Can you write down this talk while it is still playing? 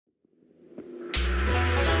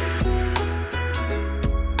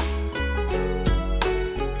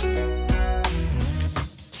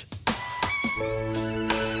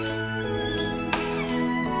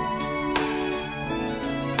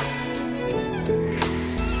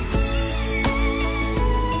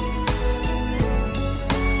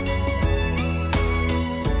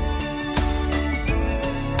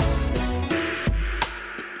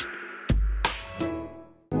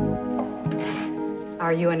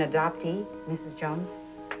Are you an adoptee, Mrs. Jones?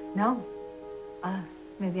 No.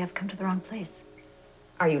 Maybe I've come to the wrong place.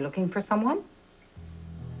 Are you looking for someone?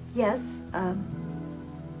 Yes, a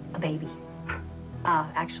baby.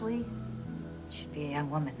 Actually, should be a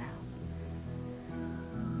young woman now.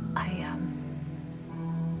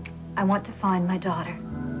 I want to find my daughter.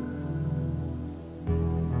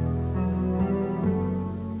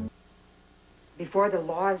 Before the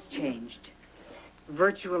laws changed,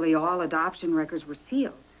 virtually all adoption records were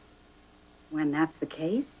sealed. When that's the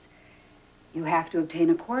case, you have to obtain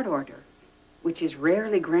a court order, which is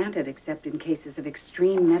rarely granted except in cases of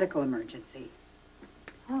extreme medical emergency.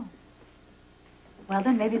 Oh. Well,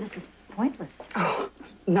 then maybe this is pointless. Oh,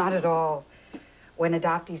 not at all. When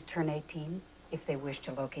adoptees turn 18, if they wish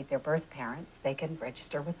to locate their birth parents, they can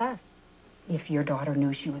register with us. If your daughter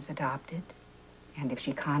knew she was adopted, and if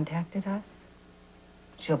she contacted us,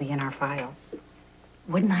 she'll be in our files.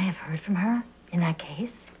 Wouldn't I have heard from her in that case?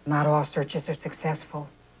 Not all searches are successful.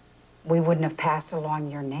 We wouldn't have passed along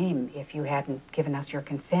your name if you hadn't given us your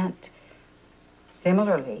consent.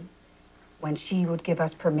 Similarly, when she would give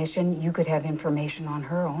us permission, you could have information on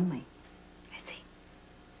her only. I see.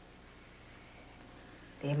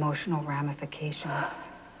 The emotional ramifications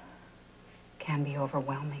can be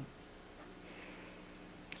overwhelming.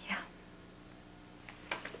 Yeah.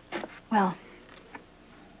 Well,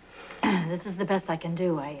 this is the best I can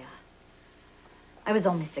do. I was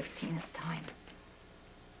only 16 at the time.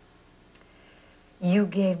 You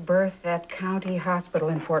gave birth at County Hospital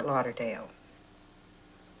in Fort Lauderdale.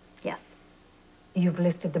 Yes. You've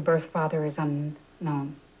listed the birth father as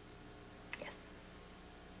unknown. Yes.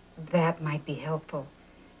 That might be helpful.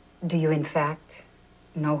 Do you, in fact,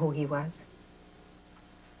 know who he was?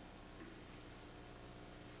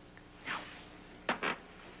 No.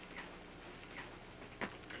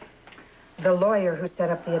 The lawyer who set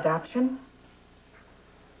up the adoption?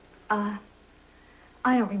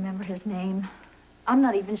 I don't remember his name. I'm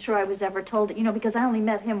not even sure I was ever told it, you know, because I only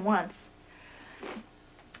met him once.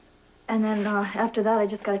 And then after that, I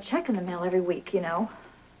just got a check in the mail every week, you know.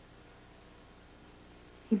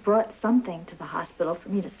 He brought something to the hospital for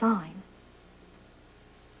me to sign.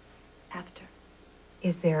 After.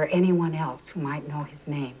 Is there anyone else who might know his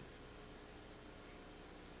name?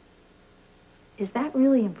 Is that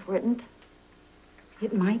really important?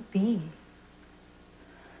 It might be.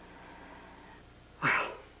 Well,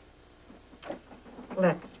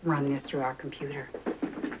 let's run this through our computer.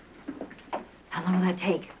 How long will that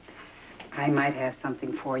take? I might have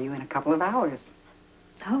something for you in a couple of hours.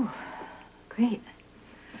 Oh, great.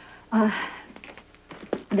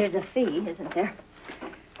 There's a fee, isn't there?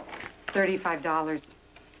 $35.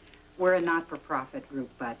 We're a not-for-profit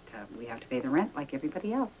group, but we have to pay the rent like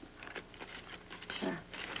everybody else. Sure.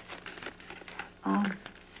 I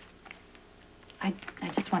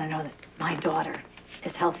just want to know that my daughter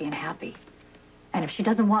is healthy and happy. And if she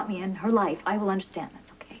doesn't want me in her life, I will understand.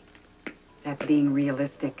 That's okay. That's being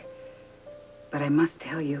realistic. But I must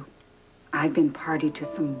tell you, I've been party to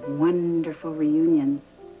some wonderful reunions.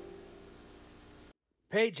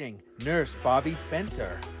 Paging Nurse Bobbie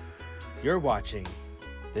Spencer. You're watching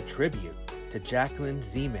the tribute to Jacqueline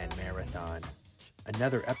Zeman Marathon.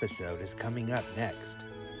 Another episode is coming up next.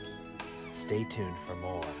 Stay tuned for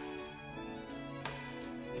more.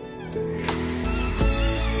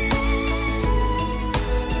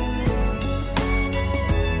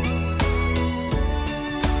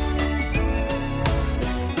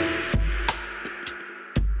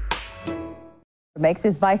 Makes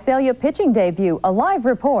his Visalia pitching debut. A live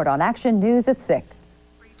report on Action News at 6.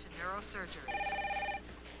 Free to neurosurgery.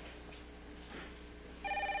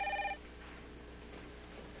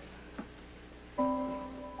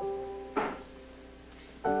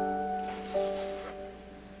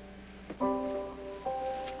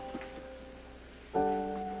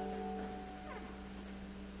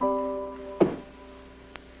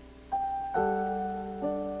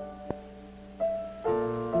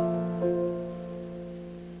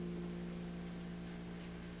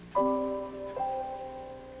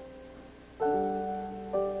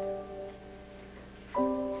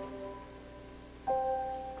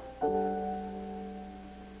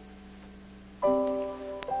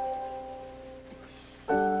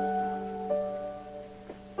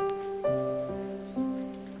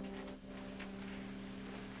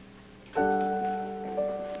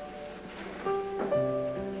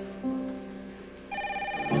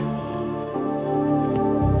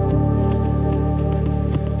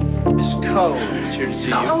 Carlys here to see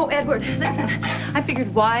you. Oh, Edward, listen. I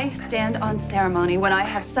figured why stand on ceremony when I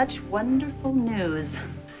have such wonderful news?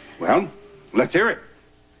 Well, let's hear it.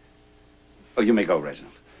 Oh, you may go,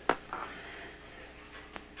 Reginald.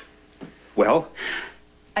 Well?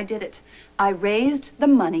 I did it. I raised the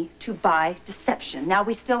money to buy deception. Now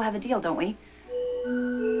we still have a deal, don't we?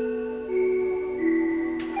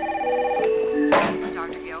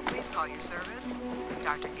 Dr. Gill, please call your service.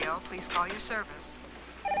 Dr. Gill, please call your service.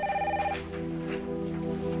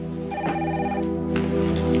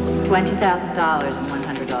 $20,000 in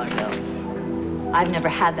 $100 bills. I've never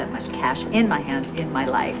had that much cash in my hands in my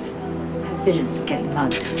life. I have visions of getting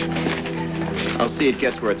mugged. I'll see it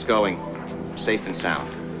gets where it's going, safe and sound.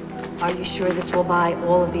 Are you sure this will buy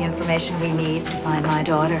all of the information we need to find my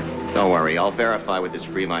daughter? Don't worry, I'll verify what this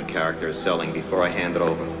Fremont character is selling before I hand it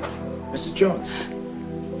over. Mrs. Jones.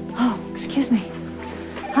 Oh, excuse me.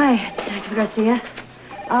 Hi, Detective Garcia.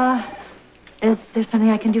 Is there something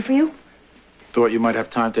I can do for you? Thought you might have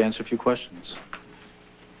time to answer a few questions.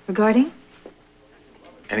 Regarding?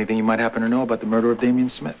 Anything you might happen to know about the murder of Damian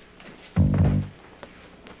Smith?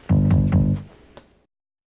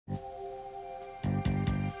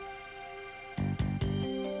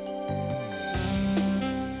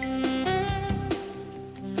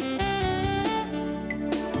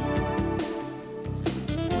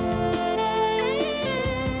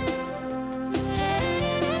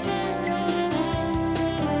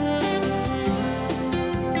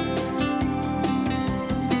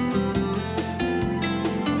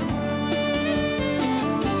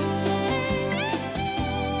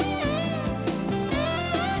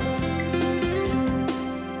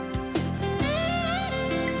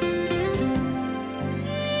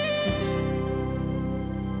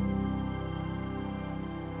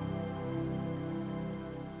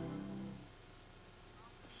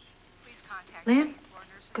 Lynn,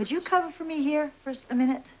 could you cover for me here for a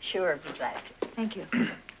minute? Sure, be glad to. Thank you.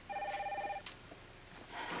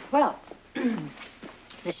 Well,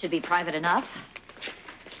 this should be private enough.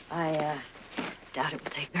 I doubt it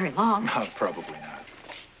will take very long. No, probably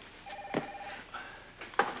not.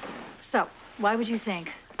 So, why would you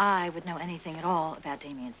think I would know anything at all about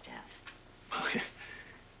Damian's death?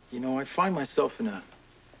 You know, I find myself in a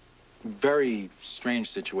very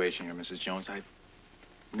strange situation here, Mrs. Jones. I've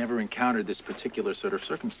never encountered this particular sort of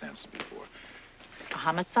circumstance before. A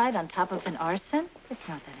homicide on top of an arson? It's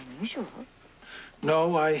not that unusual.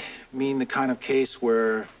 No, I mean the kind of case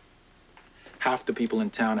where half the people in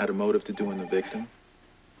town had a motive to doing the victim,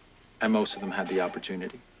 and most of them had the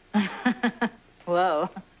opportunity. Whoa.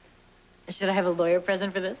 Should I have a lawyer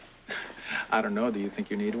present for this? I don't know. Do you think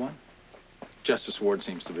you need one? Justice Ward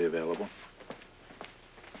seems to be available.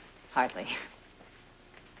 Hardly.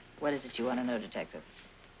 What is it you want to know, Detective?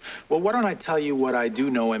 Well, why don't I tell you what I do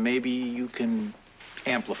know, and maybe you can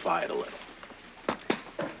amplify it a little.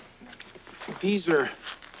 These are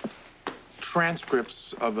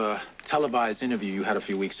transcripts of a televised interview you had a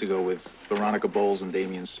few weeks ago with Veronica Bowles and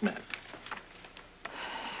Damian Smith.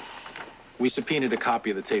 We subpoenaed a copy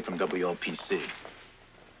of the tape from WLPC.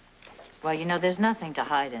 Well, you know, there's nothing to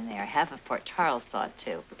hide in there. Half of Port Charles saw it,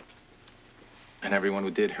 too. And everyone who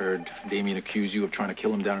did heard Damian accuse you of trying to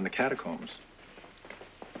kill him down in the catacombs.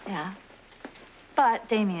 Yeah. But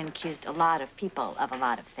Damian accused a lot of people of a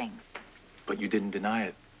lot of things. But you didn't deny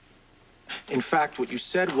it. In fact, what you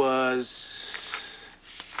said was...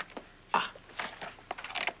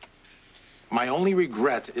 My only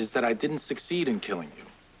regret is that I didn't succeed in killing you.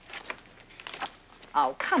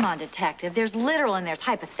 Oh, come on, Detective. There's literal and there's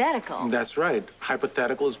hypothetical. That's right.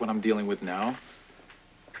 Hypothetical is what I'm dealing with now.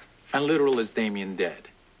 And literal is Damian dead.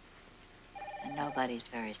 And nobody's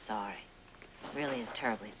very sorry. It really is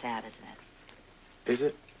terribly sad, isn't it? Is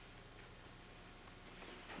it?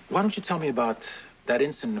 Why don't you tell me about that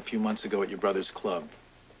incident a few months ago at your brother's club?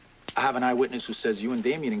 I have an eyewitness who says you and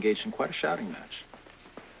Damian engaged in quite a shouting match.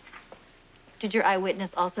 Did your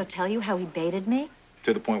eyewitness also tell you how he baited me?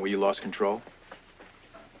 To the point where you lost control?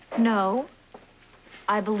 No.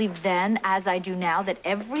 I believed then, as I do now, that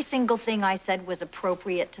every single thing I said was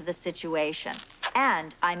appropriate to the situation.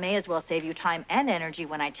 And I may as well save you time and energy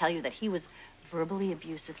when I tell you that he was verbally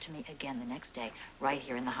abusive to me again the next day, right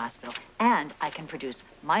here in the hospital. And I can produce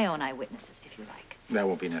my own eyewitnesses, if you like. That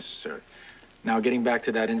won't be necessary. Now, getting back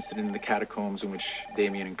to that incident in the catacombs in which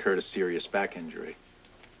Damian incurred a serious back injury.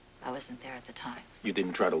 I wasn't there at the time. You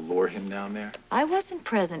didn't try to lure him down there? I wasn't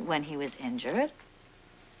present when he was injured.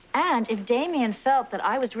 And if Damian felt that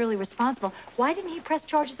I was really responsible, why didn't he press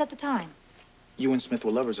charges at the time? You and Smith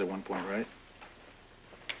were lovers at one point, right?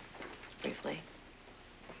 Briefly.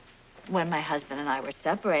 When my husband and I were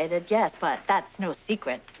separated, yes, but that's no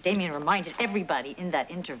secret. Damian reminded everybody in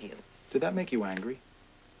that interview. Did that make you angry?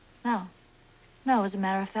 No. No, as a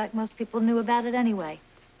matter of fact, most people knew about it anyway.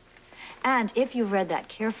 And if you've read that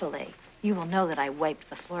carefully, you will know that I wiped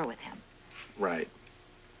the floor with him. Right.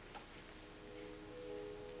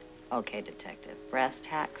 Okay, Detective. Brass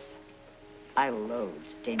tacks. I loathe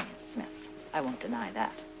Damian Smith. I won't deny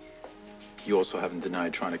that. You also haven't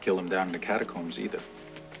denied trying to kill him down in the catacombs either.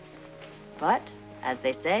 But, as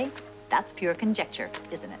they say, that's pure conjecture,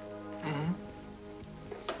 isn't it? Mm-hmm.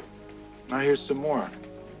 Now here's some more.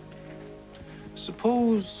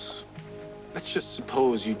 Let's just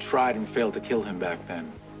suppose you tried and failed to kill him back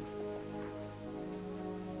then.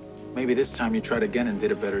 Maybe this time you tried again and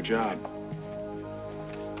did a better job.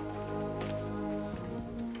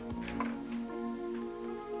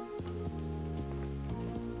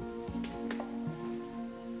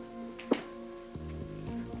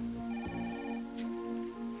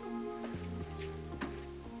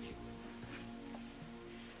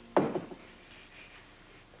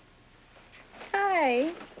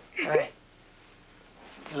 Hi. Hey.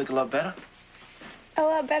 You look a lot better. A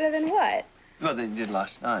lot better than what? Well, than you did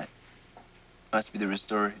last night. Must be the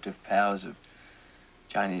restorative powers of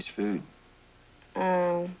Chinese food.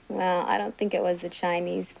 Oh, well, I don't think it was the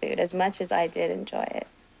Chinese food, as much as I did enjoy it.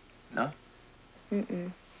 No?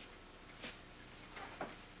 Mm-mm.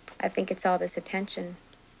 I think it's all this attention.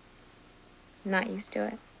 I'm not used to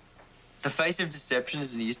it. The face of deception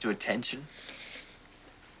isn't used to attention.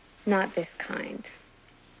 Not this kind.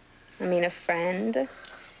 I mean, a friend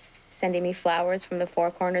sending me flowers from the four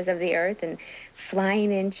corners of the earth and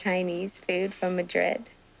flying in Chinese food from Madrid.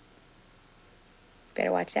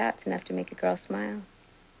 Better watch out. It's enough to make a girl smile.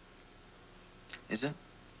 Is it?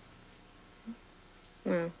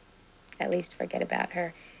 Well, at least forget about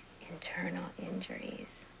her internal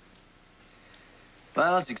injuries.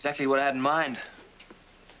 Well, that's exactly what I had in mind.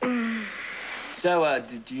 So,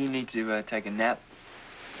 do you need to take a nap?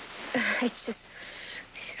 I just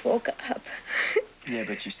woke up. Yeah,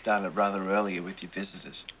 but you started rather earlier with your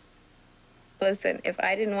visitors. Listen, if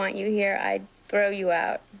I didn't want you here, I'd throw you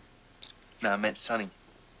out. No, I meant Sonny.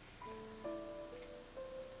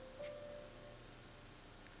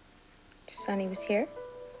 Sonny was here?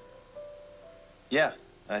 Yeah,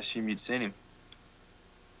 I assume you'd seen him.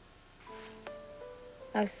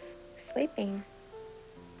 I was sleeping.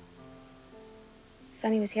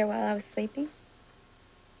 Sonny was here while I was sleeping?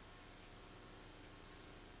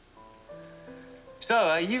 So,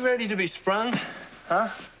 are you ready to be sprung? Huh?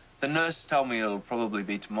 The nurse told me it'll probably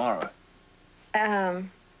be tomorrow. Yeah,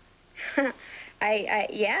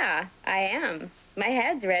 I am. My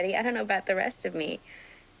head's ready. I don't know about the rest of me.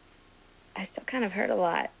 I still kind of hurt a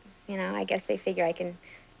lot. You know, I guess they figure I can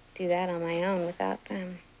do that on my own without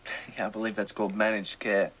them. Yeah, I believe that's called managed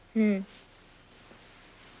care. Hmm.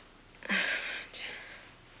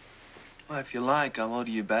 Well, if you like, I'll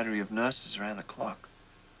order you a battery of nurses around the clock.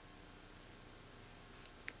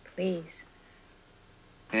 Please.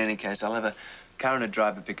 In any case, I'll have a coroner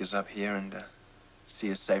driver pick us up here and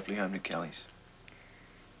see us safely home to Kelly's.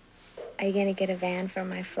 Are you gonna get a van for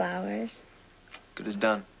my flowers? Good as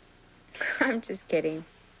done. I'm just kidding.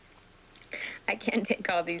 I can't take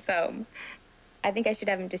all these home. I think I should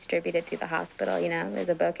have them distributed through the hospital, you know. There's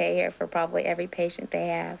a bouquet here for probably every patient they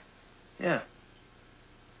have. Yeah.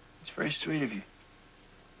 It's very sweet of you.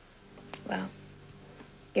 Well,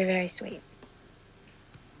 you're very sweet.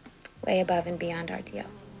 Way above and beyond our deal.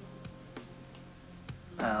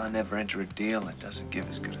 Well, I never enter a deal that doesn't give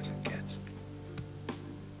as good as it gets.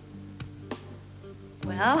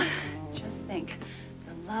 Well, just think.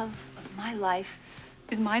 The love of my life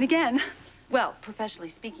is mine again. Well, professionally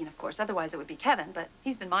speaking, of course. Otherwise, it would be Kevin, but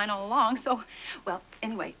he's been mine all along, so... Well,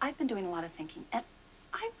 anyway, I've been doing a lot of thinking, and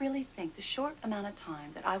I really think the short amount of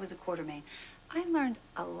time that I was a quartermain, I learned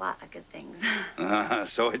a lot of good things.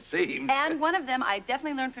 So it seems. And one of them I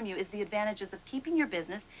definitely learned from you is the advantages of keeping your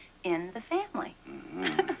business in the family.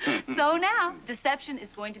 Mm-hmm. So now, deception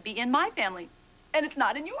is going to be in my family, and it's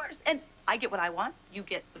not in yours. And I get what I want, you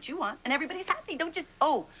get what you want, and everybody's happy. Don't just...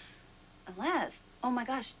 Oh, unless... Oh, my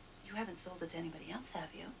gosh, you haven't sold it to anybody else,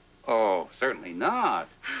 have you? Oh, certainly not.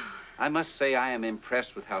 I must say I am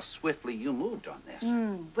impressed with how swiftly you moved on this.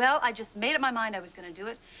 Well, I just made up my mind I was going to do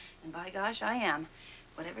it, and by gosh, I am.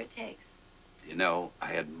 Whatever it takes. You know,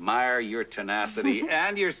 I admire your tenacity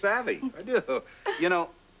and your savvy. I do. You know,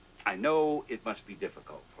 I know it must be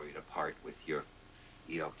difficult for you to part with your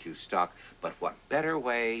ELQ stock, but what better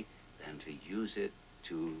way than to use it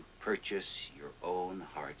to purchase your own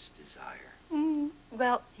heart's desire?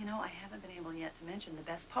 Well, you know, I haven't been able yet to mention the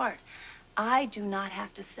best part. I do not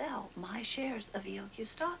have to sell my shares of ELQ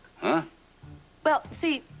stock. Huh? Well,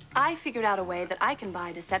 see, I figured out a way that I can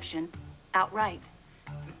buy deception outright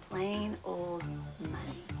for plain old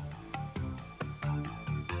money.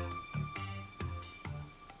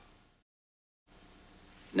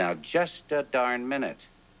 Now, just a darn minute.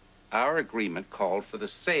 our agreement called for the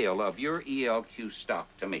sale of your ELQ stock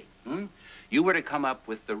to me. You were to come up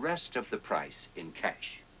with the rest of the price in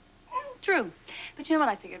cash. True. But you know what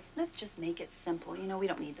I figured? Let's just make it simple. You know, we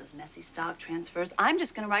don't need those messy stock transfers. I'm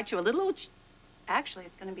just going to write you a little old... Actually,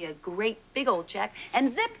 it's going to be a great big old check.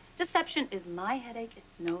 And zip, deception is my headache.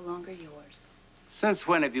 It's no longer yours. Since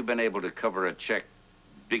when have you been able to cover a check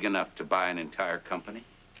big enough to buy an entire company?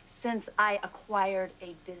 Since I acquired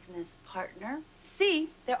a business partner. See,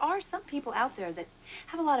 there are some people out there that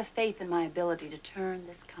have a lot of faith in my ability to turn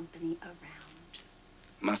this company around.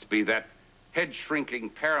 Must be that head-shrinking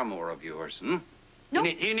paramour of yours, Nope.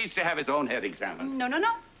 He needs to have his own head examined. No.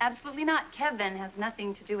 Absolutely not. Kevin has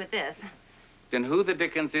nothing to do with this. Then who the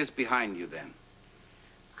dickens is behind you, then?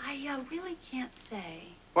 I really can't say.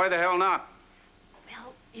 Why the hell not?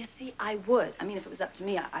 Well, you see, I would. I mean, if it was up to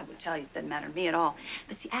me, I would tell you. It doesn't matter to me at all.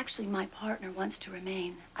 But see, actually, my partner wants to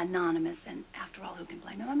remain anonymous. And after all, who can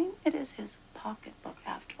blame him? I mean, it is his pocketbook,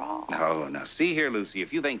 after all. Oh, now, see here, Lucy.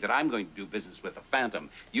 If you think that I'm going to do business with a phantom,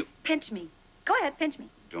 you... Pinch me. Go ahead, pinch me.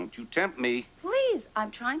 Don't you tempt me. Please,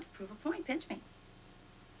 I'm trying to prove a point. Pinch me.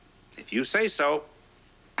 If you say so.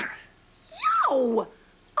 Yow!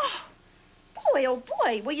 Oh, boy, oh,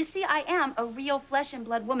 boy. Well, you see, I am a real flesh and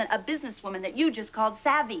blood woman, a businesswoman that you just called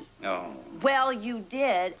savvy. Oh. Well, you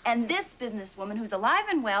did. And this businesswoman, who's alive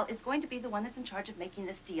and well, is going to be the one that's in charge of making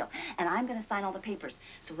this deal. And I'm going to sign all the papers.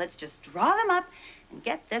 So let's just draw them up and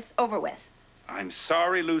get this over with. I'm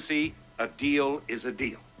sorry, Lucy. A deal is a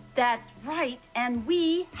deal. That's right, and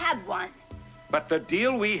we had one. But the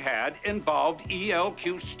deal we had involved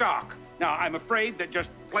ELQ stock. Now, I'm afraid that just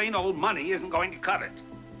plain old money isn't going to cut it.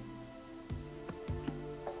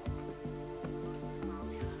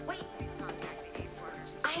 Wait.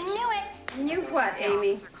 I knew it. Knew what,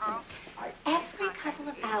 Amy? Every couple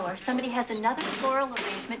of hours, somebody has another floral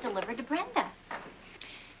arrangement delivered to Brenda.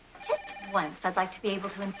 Just once, I'd like to be able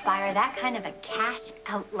to inspire that kind of a cash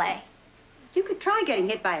outlay. You could try getting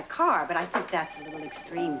hit by a car, but I think that's a little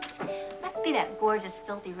extreme. Must be that gorgeous,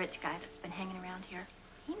 filthy rich guy that's been hanging around here.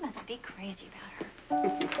 He must be crazy about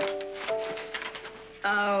her.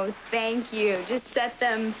 Oh, thank you. Just set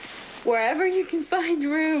them wherever you can find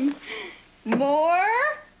room. More?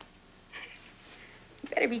 You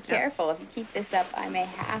better be careful. If you keep this up, I may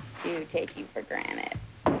have to take you for granted.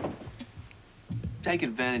 Take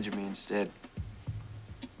advantage of me instead.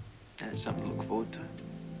 That's something to look forward to.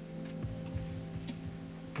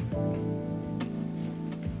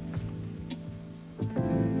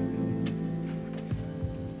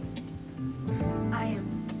 I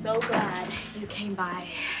am so glad you came by.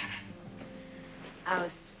 I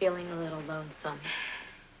was feeling a little lonesome.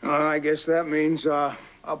 Well, I guess that means our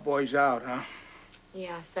boy's out, huh?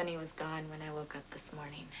 Yeah, Sonny was gone when I woke up this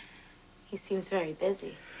morning. He seems very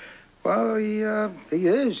busy. Well, he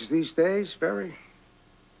is these days, very.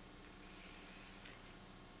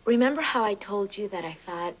 Remember how I told you that I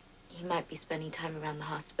thought he might be spending time around the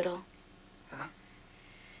hospital? Huh?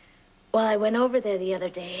 Well, I went over there the other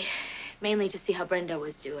day, mainly to see how Brenda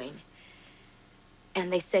was doing.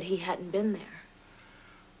 And they said he hadn't been there.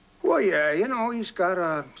 Well, yeah, you know, he's got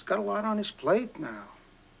a lot on his plate now.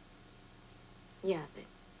 Yeah, but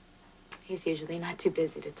he's usually not too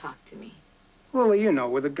busy to talk to me. Well, you know,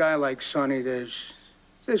 with a guy like Sonny, there's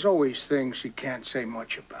always things you can't say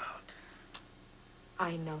much about.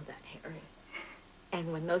 I know that, Harry.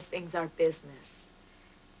 And when those things are business,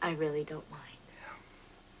 I really don't mind. Yeah.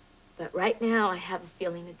 But right now, I have a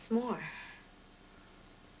feeling it's more.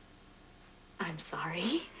 I'm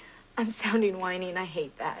sorry. I'm sounding whiny, and I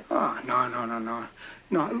hate that. Oh, no.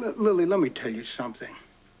 No, Lily, let me tell you something.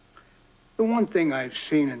 The one thing I've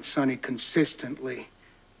seen in Sonny consistently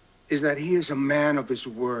is that he is a man of his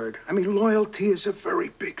word. I mean, loyalty is a very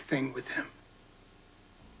big thing with him.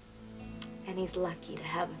 And he's lucky to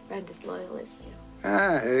have a friend as loyal as you.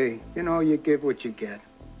 Ah, hey, you know, you give what you get.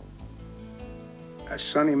 As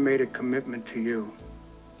Sonny made a commitment to you,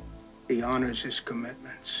 he honors his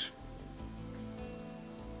commitments.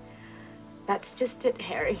 That's just it,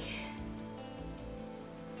 Harry.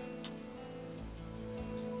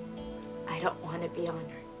 I don't want to be honored.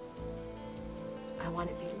 I want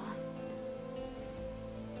to be loved.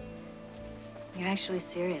 You're actually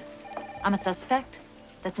serious. I'm a suspect?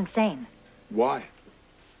 That's insane. Why?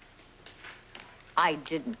 I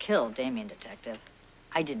didn't kill Damien, Detective.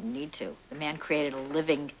 I didn't need to. The man created a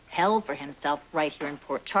living hell for himself right here in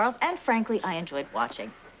Port Charles, and frankly, I enjoyed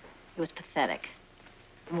watching. It was pathetic.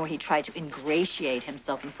 The more he tried to ingratiate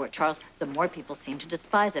himself in Port Charles, the more people seemed to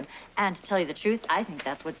despise him. And to tell you the truth, I think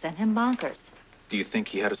that's what sent him bonkers. Do you think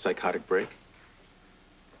he had a psychotic break?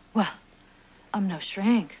 Well, I'm no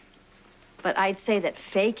shrink. But I'd say that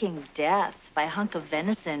faking death by a hunk of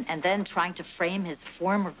venison and then trying to frame his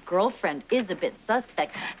former girlfriend is a bit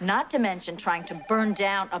suspect, not to mention trying to burn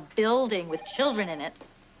down a building with children in it.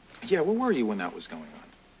 Yeah, where were you when that was going on?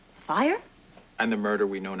 Fire? And the murder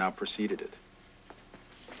we know now preceded it.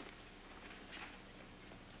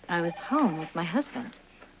 I was home with my husband.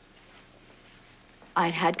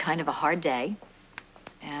 I'd had kind of a hard day,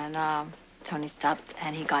 and Tony stopped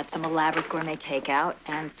and he got some elaborate gourmet takeout,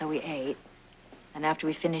 and so we ate. And after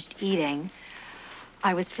we finished eating,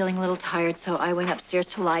 I was feeling a little tired, so I went upstairs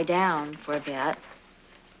to lie down for a bit.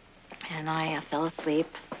 And I fell asleep.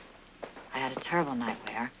 I had a terrible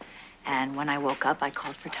nightmare. And when I woke up, I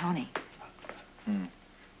called for Tony.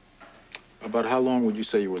 About how long would you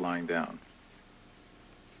say you were lying down?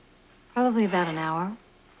 Probably about an hour.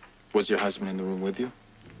 Was your husband in the room with you?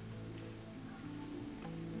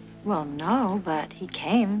 Well, no, but he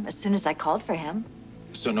came as soon as I called for him.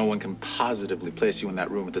 So no one can positively place you in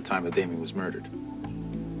that room at the time that Damien was murdered?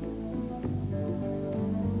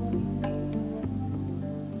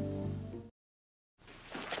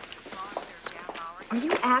 Are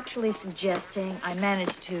you actually suggesting I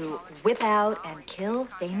managed to whip out and kill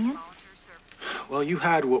Damien? Well, you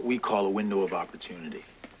had what we call a window of opportunity.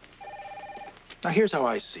 Now, here's how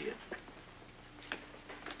I see it.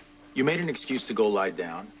 You made an excuse to go lie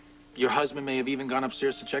down. Your husband may have even gone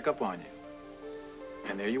upstairs to check up on you.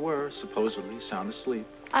 And there you were, supposedly sound asleep.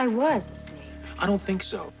 I was asleep. I don't think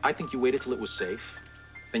so. I think you waited till it was safe.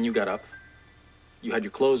 Then you got up. You had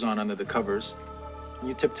your clothes on under the covers. And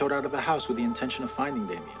you tiptoed out of the house with the intention of finding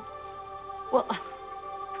Damien. Well,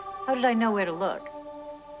 how did I know where to look?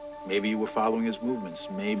 Maybe you were following his movements.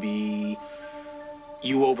 Maybe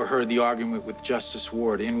you overheard the argument with Justice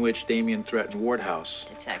Ward in which Damien threatened Ward House.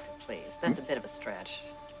 Detective, please. That's a bit of a stretch.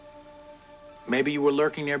 Maybe you were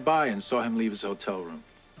lurking nearby and saw him leave his hotel room.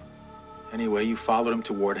 Anyway, you followed him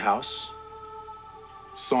to Ward House,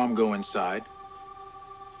 saw him go inside.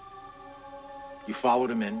 You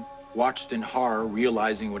followed him in, watched in horror,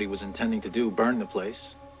 realizing what he was intending to do, burn the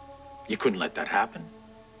place. You couldn't let that happen.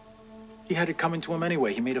 He had it coming to him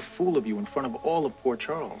anyway. He made a fool of you in front of all of poor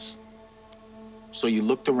Charles. So you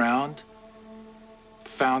looked around,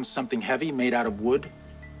 found something heavy made out of wood.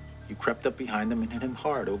 You crept up behind him and hit him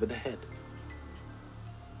hard over the head.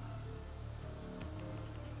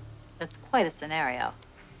 That's quite a scenario.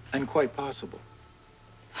 And quite possible.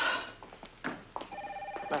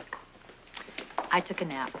 Look, I took a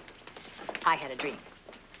nap. I had a dream.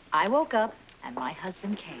 I woke up, and my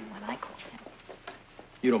husband came when I called him.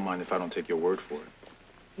 You don't mind if I don't take your word for it?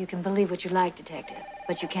 You can believe what you like, Detective,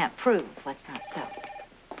 but you can't prove what's not so.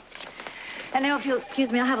 And now, if you'll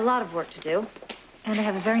excuse me, I have a lot of work to do, and I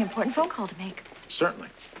have a very important phone call to make. Certainly.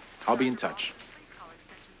 I'll be in touch. Please call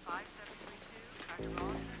extension 5732. Dr.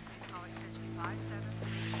 Ralston, please call extension 5732.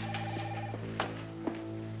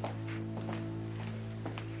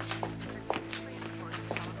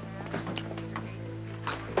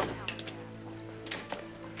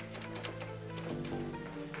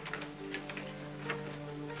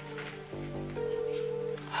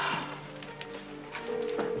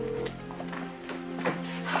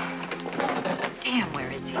 Damn,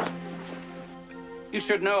 where is he? You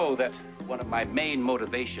should know that one of my main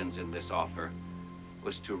motivations in this offer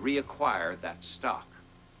was to reacquire that stock.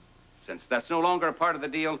 Since that's no longer a part of the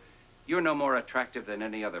deal, you're no more attractive than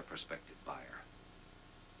any other prospective buyer.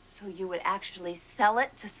 So you would actually sell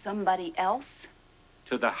it to somebody else?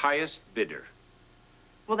 To the highest bidder.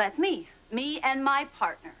 Well, that's me. Me and my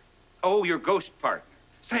partner. Oh, your ghost partner.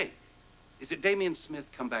 Say, is it Damien Smith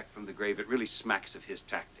come back from the grave? It really smacks of his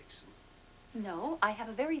tactics. No, I have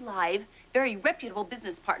a very live, very reputable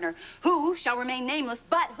business partner who shall remain nameless,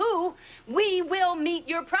 but who we will meet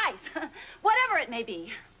your price, whatever it may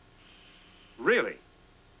be. Really?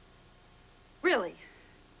 Really?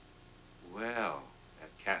 Well, that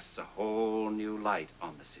casts a whole new light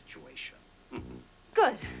on the situation.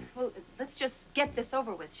 Good. Well, let's just get this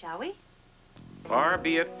over with, shall we? Far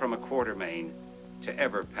be it from a Quartermain to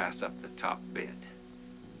ever pass up the top bid.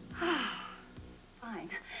 Fine.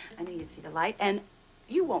 I knew you'd see the light, and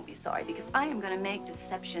you won't be sorry because I am going to make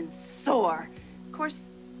deception soar. Of course,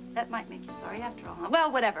 that might make you sorry after all.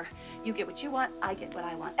 Well, whatever. You get what you want, I get what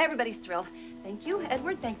I want. Everybody's thrilled. Thank you,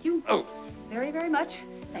 Edward. Thank you. Oh. Very, very much.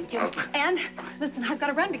 Thank you. Oh. And listen, I've got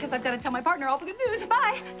to run because I've got to tell my partner all the good news.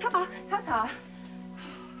 Bye. Ta-ta. Ta-ta.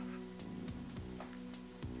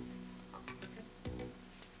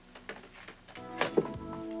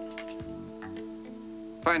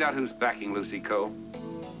 Find out who's backing Lucy Coe.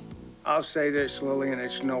 I'll say this, Lily, and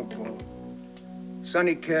it's no pull.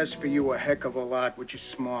 Sonny cares for you a heck of a lot, which is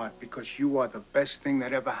smart, because you are the best thing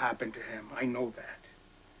that ever happened to him. I know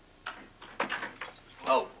that.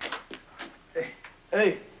 Whoa.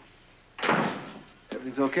 Hey.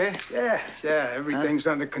 Everything's okay? Yeah, everything's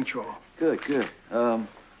under control. Good, good.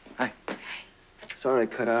 Hi. Sorry I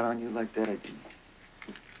cut out on you like that.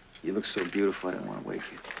 You look so beautiful, I didn't want to wake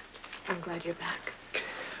you. I'm glad you're back.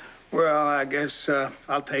 Well, I guess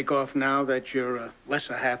I'll take off now that your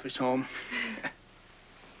lesser half is home.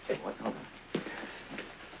 What? Hold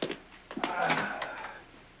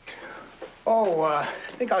on. I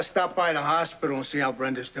think I'll stop by the hospital and see how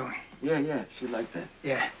Brenda's doing. Yeah, she'd like that.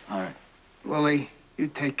 Yeah. All right. Lily, you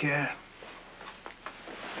take care.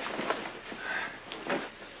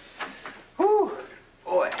 Whew,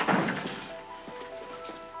 boy.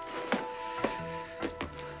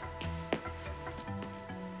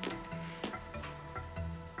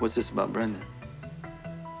 What's this about Brenda?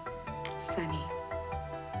 Sonny.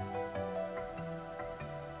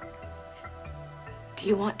 Do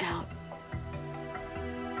you want out?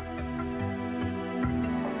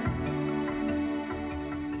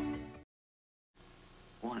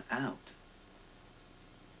 Want out?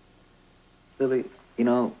 Lily, you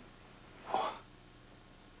know,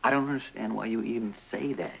 I don't understand why you even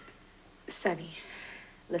say that. Sonny,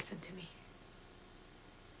 listen to me.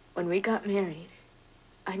 When we got married,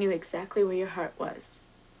 I knew exactly where your heart was,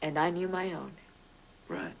 and I knew my own.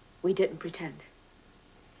 Right. We didn't pretend.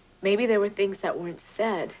 Maybe there were things that weren't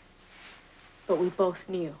said, but we both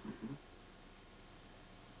knew. Mm-hmm.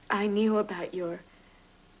 I knew about your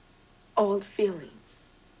old feelings.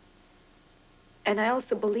 And I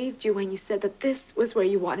also believed you when you said that this was where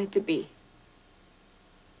you wanted to be.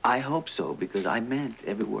 I hope so, because I meant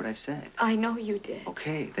every word I said. I know you did.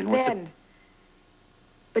 Okay, then what's the...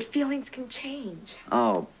 But feelings can change.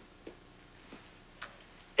 Oh.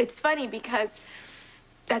 It's funny because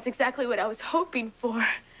that's exactly what I was hoping for.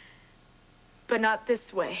 But not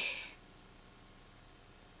this way.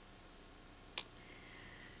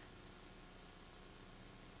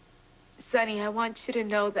 Sonny, I want you to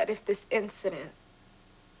know that if this incident,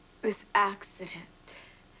 this accident,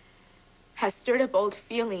 has stirred up old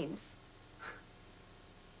feelings,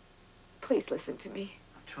 please listen to me.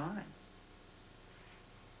 I'm trying.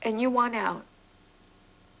 And you want out,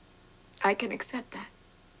 I can accept that.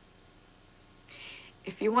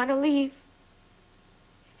 If you want to leave,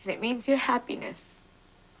 and it means your happiness,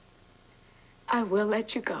 I will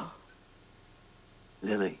let you go.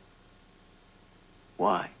 Lily,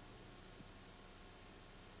 why?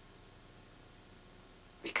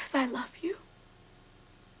 Because I love you.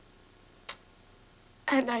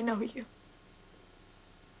 And I know you.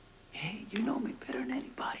 Hey, you know me better than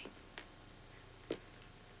anybody.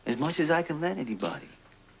 As much as I can let anybody.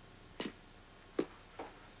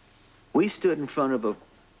 We stood in front of a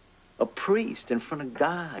priest, in front of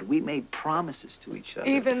God. We made promises to each other.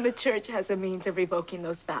 Even the church has a means of revoking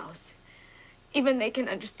those vows. Even they can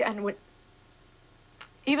understand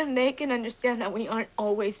that we aren't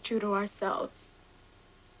always true to ourselves.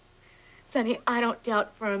 Sonny, I don't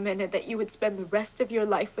doubt for a minute that you would spend the rest of your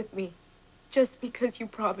life with me just because you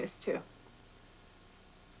promised to.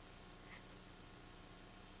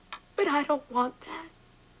 But I don't want that.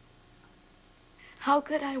 How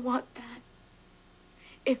could I want that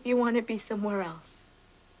if you want to be somewhere else?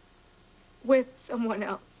 With someone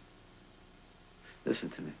else? Listen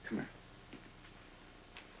to me. Come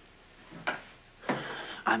here.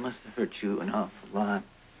 I must have hurt you an awful lot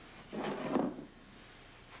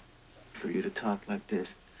for you to talk like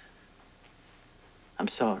this. I'm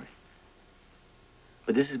sorry.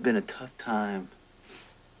 But this has been a tough time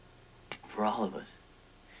for all of us.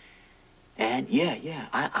 And yeah,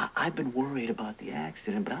 I've been worried about the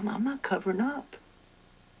accident, but I'm not covering up.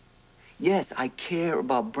 Yes, I care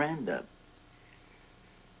about Brenda.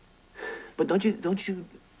 But don't you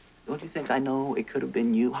think I know it could have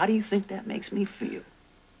been you? How do you think that makes me feel?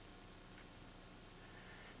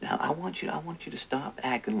 Now, I want you to stop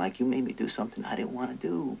acting like you made me do something I didn't want to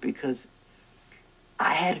do, because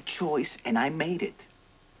I had a choice and I made it.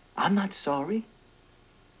 I'm not sorry.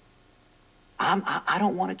 I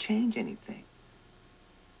don't want to change anything.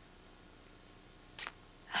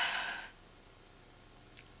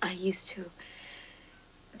 I used to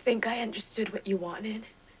think I understood what you wanted.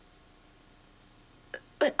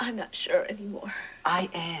 But I'm not sure anymore. I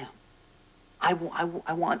am.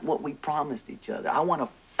 I want what we promised each other. I want a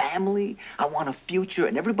family. I want a future.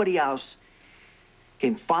 And everybody else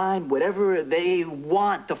can find whatever they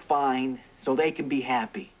want to find so they can be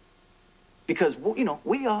happy. Because, you know,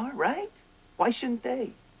 we are, right? Why shouldn't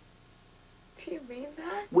they? Do you mean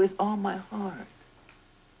that? With all my heart.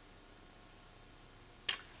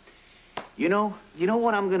 You know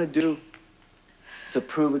what I'm gonna do to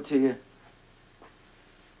prove it to you?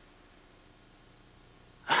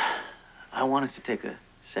 I want us to take a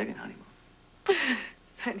second honeymoon.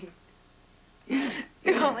 Sonny, Yeah.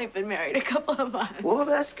 you've only been married a couple of months. Well,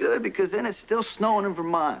 that's good, because then it's still snowing in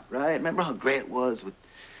Vermont, right? Remember how great it was with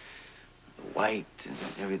the white and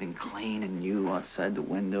everything clean and new outside the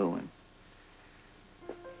window, and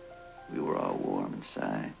we were all warm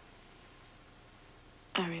inside.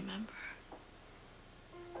 I remember.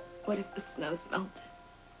 What if the snow's melted?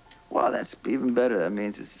 Well, that's even better. That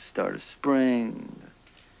means it's the start of spring.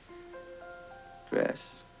 The grass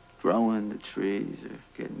is growing, the trees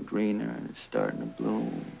are getting greener, and it's starting to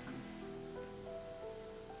bloom.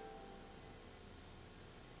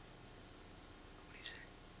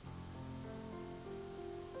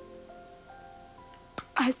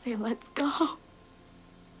 I say let's go.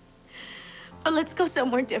 But let's go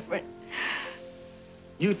somewhere different.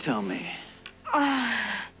 You tell me.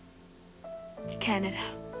 Canada.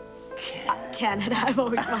 Canada. I've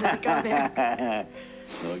always wanted to go there.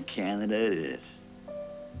 Well, Canada it is.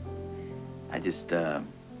 I just, gotta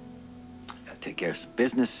take care of some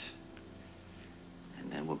business,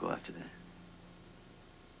 and then we'll go after that.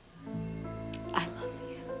 I love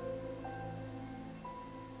you.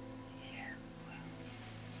 Yeah, well,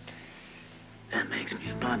 that makes me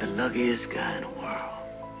about the luckiest guy in the world.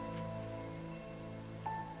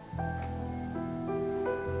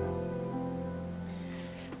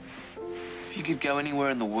 If you could go anywhere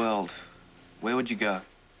in the world, where would you go?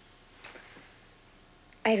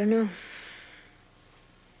 I don't know.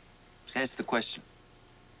 Answer the question.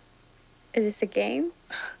 Is this a game?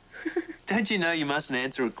 Don't you know you mustn't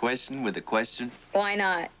answer a question with a question? Why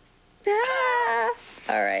not? Ah!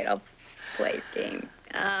 All right, I'll play a game.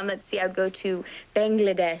 Let's see, I'd go to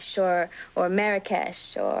Bangladesh or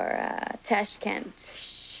Marrakesh or Tashkent.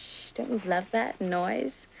 Shh, don't you love that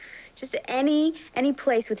noise? Just any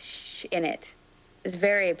place with shh in it is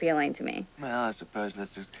very appealing to me. Well, I suppose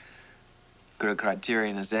that's as good a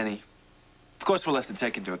criterion as any. Of course, we'll have to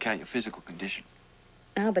take into account your physical condition.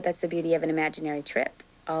 Oh, but that's the beauty of an imaginary trip.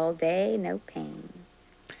 All day, no pain.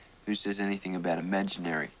 Who says anything about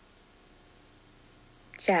imaginary?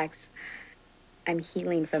 Jax, I'm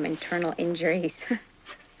healing from internal injuries.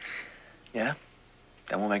 Yeah?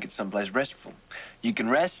 Then we'll make it someplace restful. You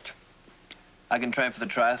can rest. I can train for the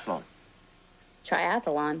triathlon.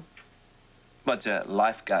 Triathlon? What's a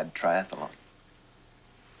lifeguard triathlon?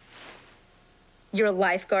 You're a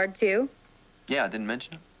lifeguard, too? Yeah, I didn't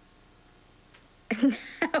mention it.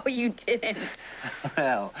 No, you didn't.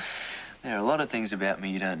 Well, there are a lot of things about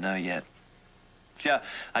me you don't know yet. See,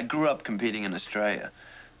 I grew up competing in Australia.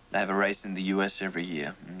 They have a race in the US every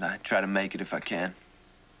year, and I try to make it if I can.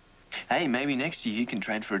 Hey, maybe next year you can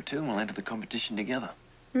train for it too, and we'll enter the competition together.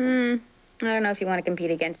 I don't know if you want to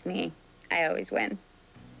compete against me. I always win.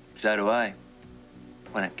 So do I,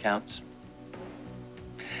 when it counts.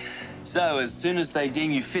 So, as soon as they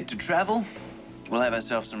deem you fit to travel, we'll have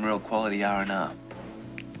ourselves some real quality R&R.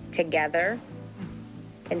 Together?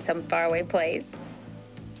 In some faraway place?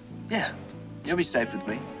 Yeah, you'll be safe with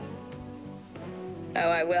me. Oh,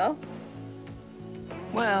 I will?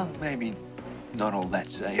 Well, maybe not all that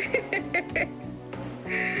safe.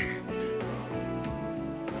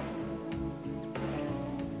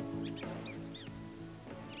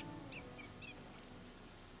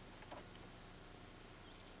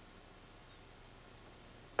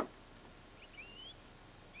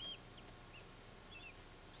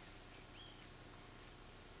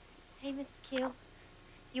 Hey, Miss Q.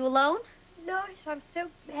 You alone? Lois, I'm so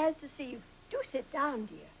glad to see you. Do sit down,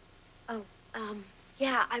 dear. Oh,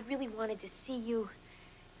 yeah, I really wanted to see you,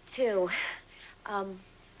 too. I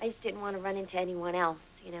just didn't want to run into anyone else,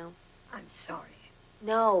 you know. I'm sorry.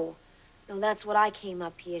 No, that's what I came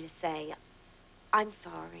up here to say. I'm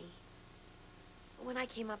sorry. When I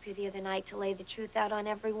came up here the other night to lay the truth out on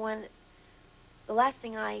everyone, the last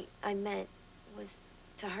thing I meant was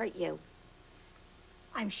to hurt you.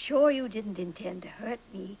 I'm sure you didn't intend to hurt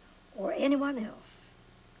me or anyone else.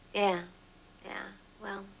 Yeah.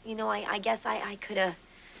 Well, you know, I guess I could have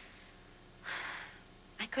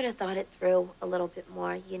thought it through a little bit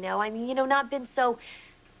more, you know. I mean, you know, not been so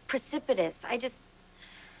precipitous. I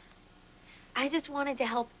just wanted to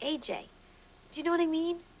help AJ. Do you know what I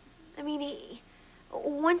mean? I mean,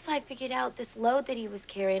 once I figured out this load that he was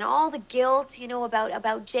carrying, all the guilt, you know,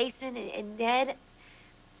 about Jason and Ned,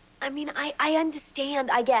 I mean, I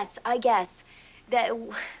understand, I guess, that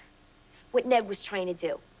what Ned was trying to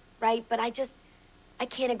do, right? But I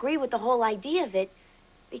can't agree with the whole idea of it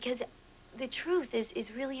because the truth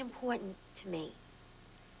is really important to me.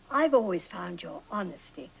 I've always found your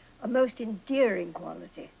honesty a most endearing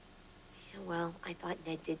quality. Yeah, well, I thought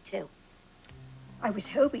Ned did too. I was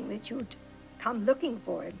hoping that you'd come looking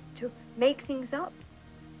for him to make things up.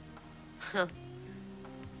 Huh.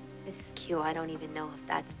 Mrs. Q, I don't even know if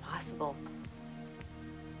that's possible.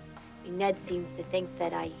 I mean, Ned seems to think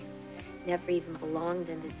that I never even belonged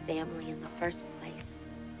in this family in the first place.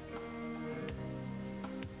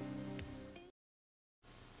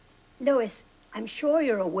 Lois, I'm sure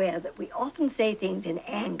you're aware that we often say things in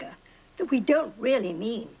anger that we don't really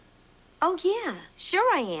mean. Oh, yeah,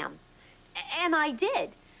 sure I am. And I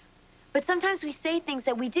did. But sometimes we say things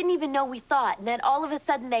that we didn't even know we thought, and then all of a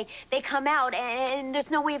sudden they come out, and there's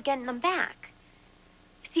no way of getting them back.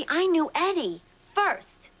 See, I knew Eddie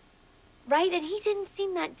first, right? And he didn't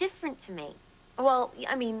seem that different to me. Well,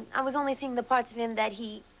 I mean, I was only seeing the parts of him that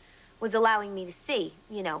he was allowing me to see.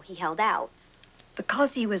 You know, he held out.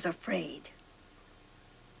 Because he was afraid.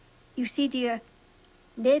 You see, dear,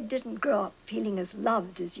 Ned didn't grow up feeling as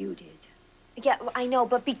loved as you did. Yeah, I know,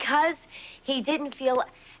 but because he didn't feel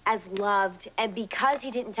as loved, and because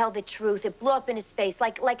he didn't tell the truth, it blew up in his face,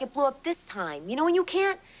 like it blew up this time. You know, and you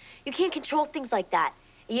can't control things like that.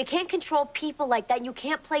 You can't control people like that. You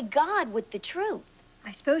can't play God with the truth.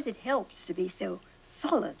 I suppose it helps to be so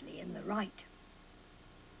solidly in the right.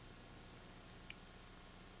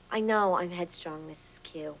 I know I'm headstrong, Mrs.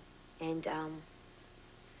 Q, and,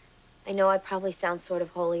 I know I probably sound sort of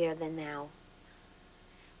holier than thou.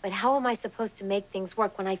 But how am I supposed to make things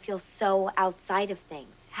work when I feel so outside of things?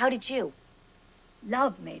 How did you?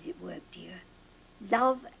 Love made it work, dear.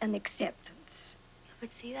 Love and acceptance. But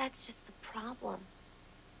see, that's just the problem.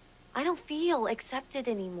 I don't feel accepted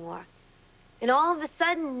anymore. And all of a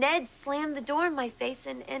sudden, Ned slammed the door in my face,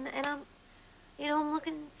 and I'm, you know, I'm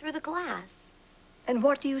looking through the glass. And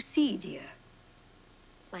what do you see, dear?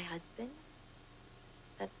 My husband.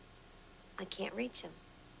 But I can't reach him.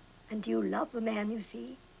 And do you love the man you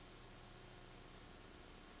see?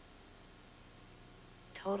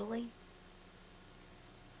 Totally.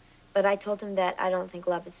 But I told him that I don't think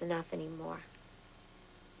love is enough anymore.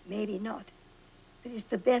 Maybe not. But it's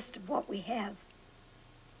the best of what we have.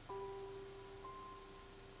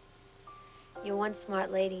 You're one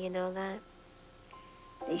smart lady, you know that?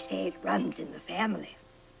 They say it runs in the family.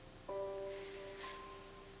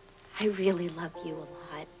 I really love you a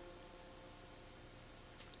lot.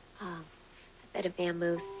 Oh, I better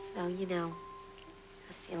vamoose, so you know.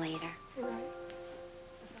 I'll see you later. All right.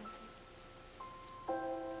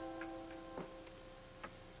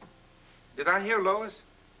 Did I hear Lois?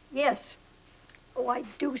 Yes. Oh, I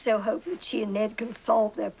do so hope that she and Ned can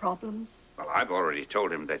solve their problems. Well, I've already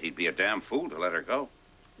told him that he'd be a damn fool to let her go.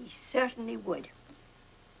 He certainly would.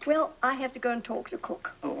 Well, I have to go and talk to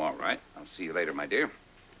Cook. Oh, all right. I'll see you later, my dear.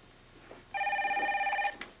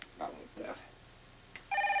 I'll hit that.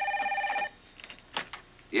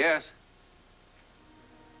 Yes?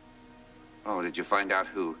 Oh, did you find out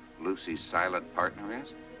who Lucy's silent partner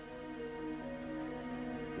is?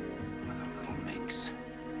 Little minx.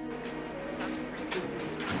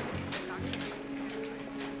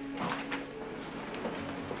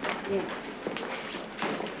 Yeah.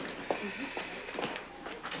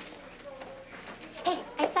 Hey,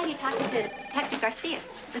 I saw you talking to Detective Garcia.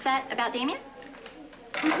 Was that about Damien?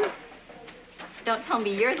 Don't tell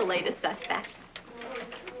me you're the latest suspect.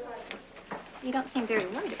 You don't seem very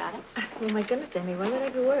worried about it. Oh, my goodness, Amy, why would I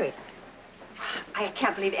be worried? I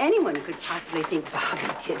can't believe anyone could possibly think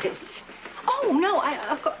Bobbie did it. Oh, no,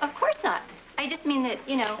 of course not. I just mean that,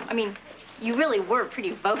 you know, I mean, you really were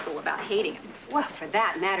pretty vocal about hating him. Well, for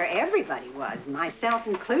that matter, everybody was, myself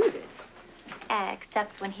included.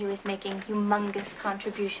 Except when he was making humongous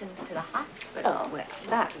contributions to the hospital. Oh, well,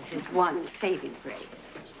 that was his one saving grace.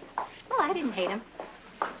 Well, I didn't hate him.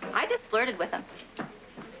 I just flirted with him.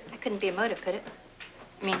 That couldn't be a motive, could it?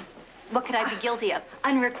 I mean, what could I be guilty of?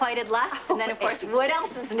 Unrequited lust, and then, of course, what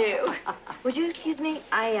else is new? Would you excuse me?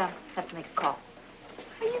 I have to make a call.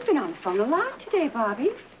 Well, you've been on the phone a lot today,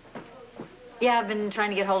 Bobbie. Yeah, I've been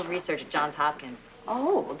trying to get hold of research at Johns Hopkins.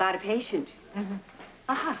 Oh, about a patient. Mm-hmm.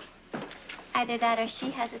 Aha. Either that or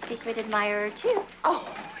she has a secret admirer, too. Oh,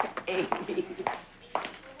 Amy.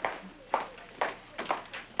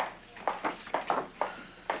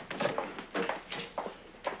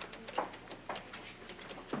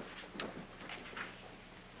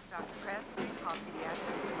 Dr. Press, please call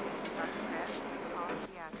pediatrics. Dr. Press, please call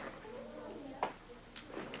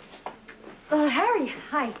pediatrics. Harry,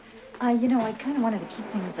 hi. You know, I kind of wanted to keep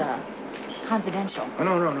things, confidential. Oh,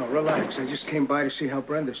 no, relax. I just came by to see how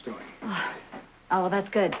Brenda's doing. Oh, well, that's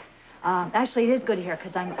good. Actually, it is good here,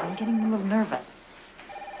 because I'm getting a little nervous.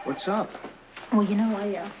 What's up? Well, you know,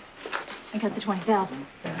 I got the $20,000,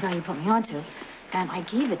 the guy you put me onto, and I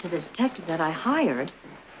gave it to the detective that I hired.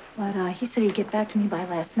 But he said he'd get back to me by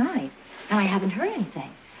last night, and I haven't heard anything.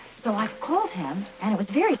 So I've called him, and it was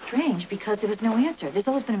very strange because there was no answer. There's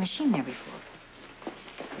always been a machine there before.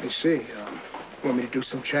 I see. Want me to do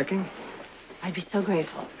some checking? I'd be so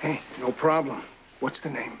grateful. Hey, no problem. What's the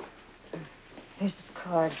name? Here's this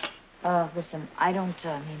card. Listen, I don't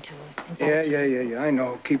mean to insult you. Yeah. I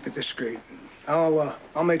know. Keep it discreet.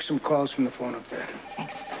 I'll make some calls from the phone up there.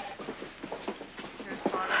 Thanks. Here's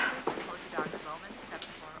Barlow, please report to Dr. Bowman,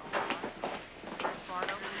 7401. Here's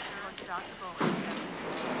Barlow, please report to Dr. Bowman,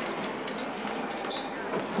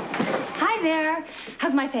 7401. Hi there.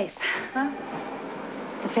 How's my face? Huh?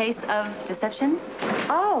 The face of deception?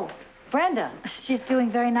 Oh, Brenda. She's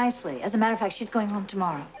doing very nicely. As a matter of fact, she's going home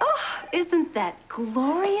tomorrow. Oh, isn't that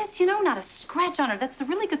glorious? You know, not a scratch on her. That's the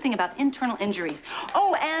really good thing about internal injuries.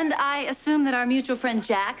 Oh, and I assume that our mutual friend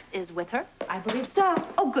Jax is with her? I believe so.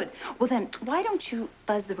 Oh, good. Well, then, why don't you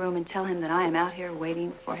buzz the room and tell him that I am out here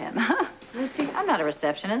waiting for him? Lucy, I'm not a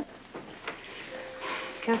receptionist.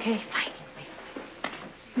 Okay, fine.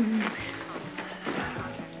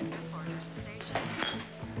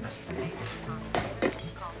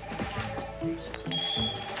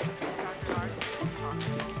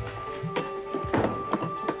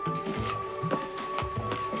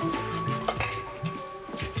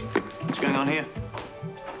 What's going on here?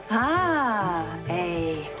 Ah,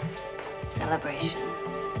 a celebration.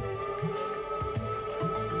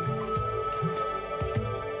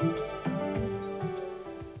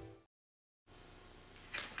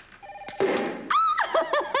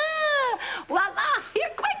 Voila! Here,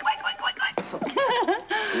 quick.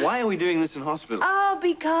 Why are we doing this in hospital? Oh,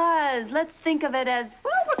 because let's think of it as,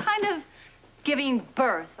 well, we're kind of giving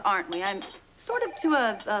birth, aren't we? I'm sort of to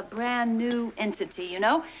a brand new entity, you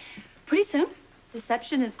know? Pretty soon,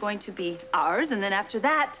 deception is going to be ours, and then after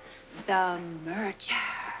that, the merger.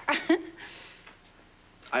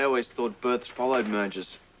 I always thought births followed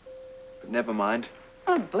mergers. But never mind.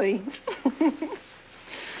 Oh, boy.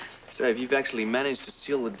 So if you've actually managed to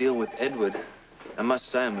seal the deal with Edward, I must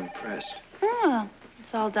say I'm impressed. Oh,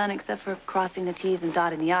 it's all done except for crossing the T's and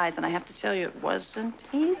dotting the I's, and I have to tell you, it wasn't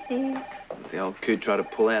easy. The old coot tried to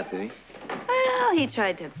pull out, did he? Well, he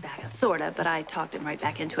tried to back us, sorta, but I talked him right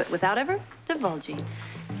back into it without ever divulging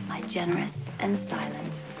my generous and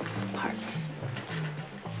silent heart.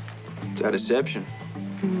 It's our deception.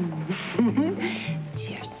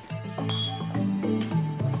 Cheers.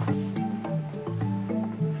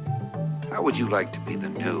 How would you like to be the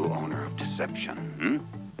new owner of deception, hmm?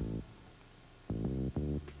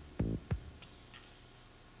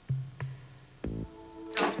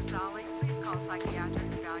 Dr. Zolli, please call psychiatric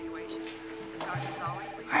evaluation. Dr. Zolli,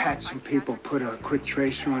 please I had some people put a quick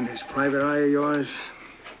tracer on this private eye of yours.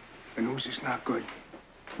 The news is not good.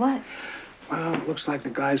 What? Well, it looks like the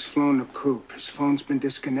guy's flown the coop. His phone's been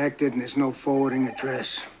disconnected and there's no forwarding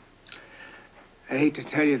address. I hate to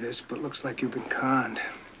tell you this, but it looks like you've been conned.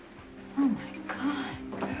 Oh, my God.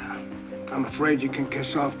 Yeah. I'm afraid you can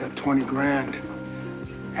kiss off that 20 grand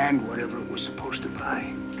and whatever it was supposed to buy.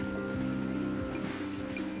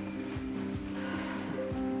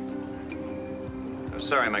 I'm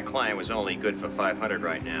sorry, my client was only good for 500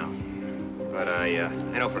 right now. But I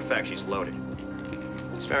know for a fact she's loaded.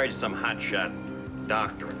 She's married to some hotshot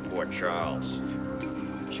doctor in Port Charles.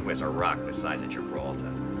 She wears a rock the size of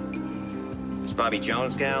Gibraltar. This Bobbie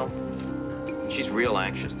Jones gal, she's real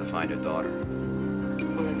anxious to find her daughter.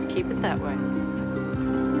 Well, let's keep it that way.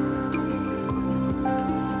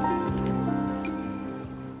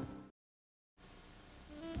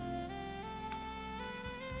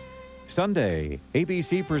 Sunday,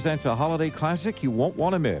 ABC presents a holiday classic you won't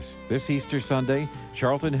want to miss. This Easter Sunday,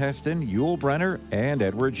 Charlton Heston, Yul Brynner, and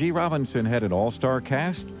Edward G. Robinson had an all-star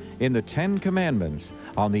cast in The 10 Commandments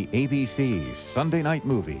on the ABC's Sunday Night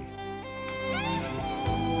Movie.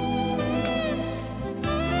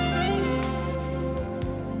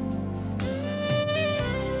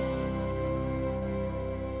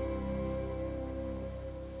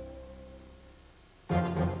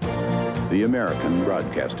 The American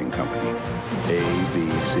Broadcasting Company,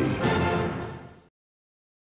 ABC.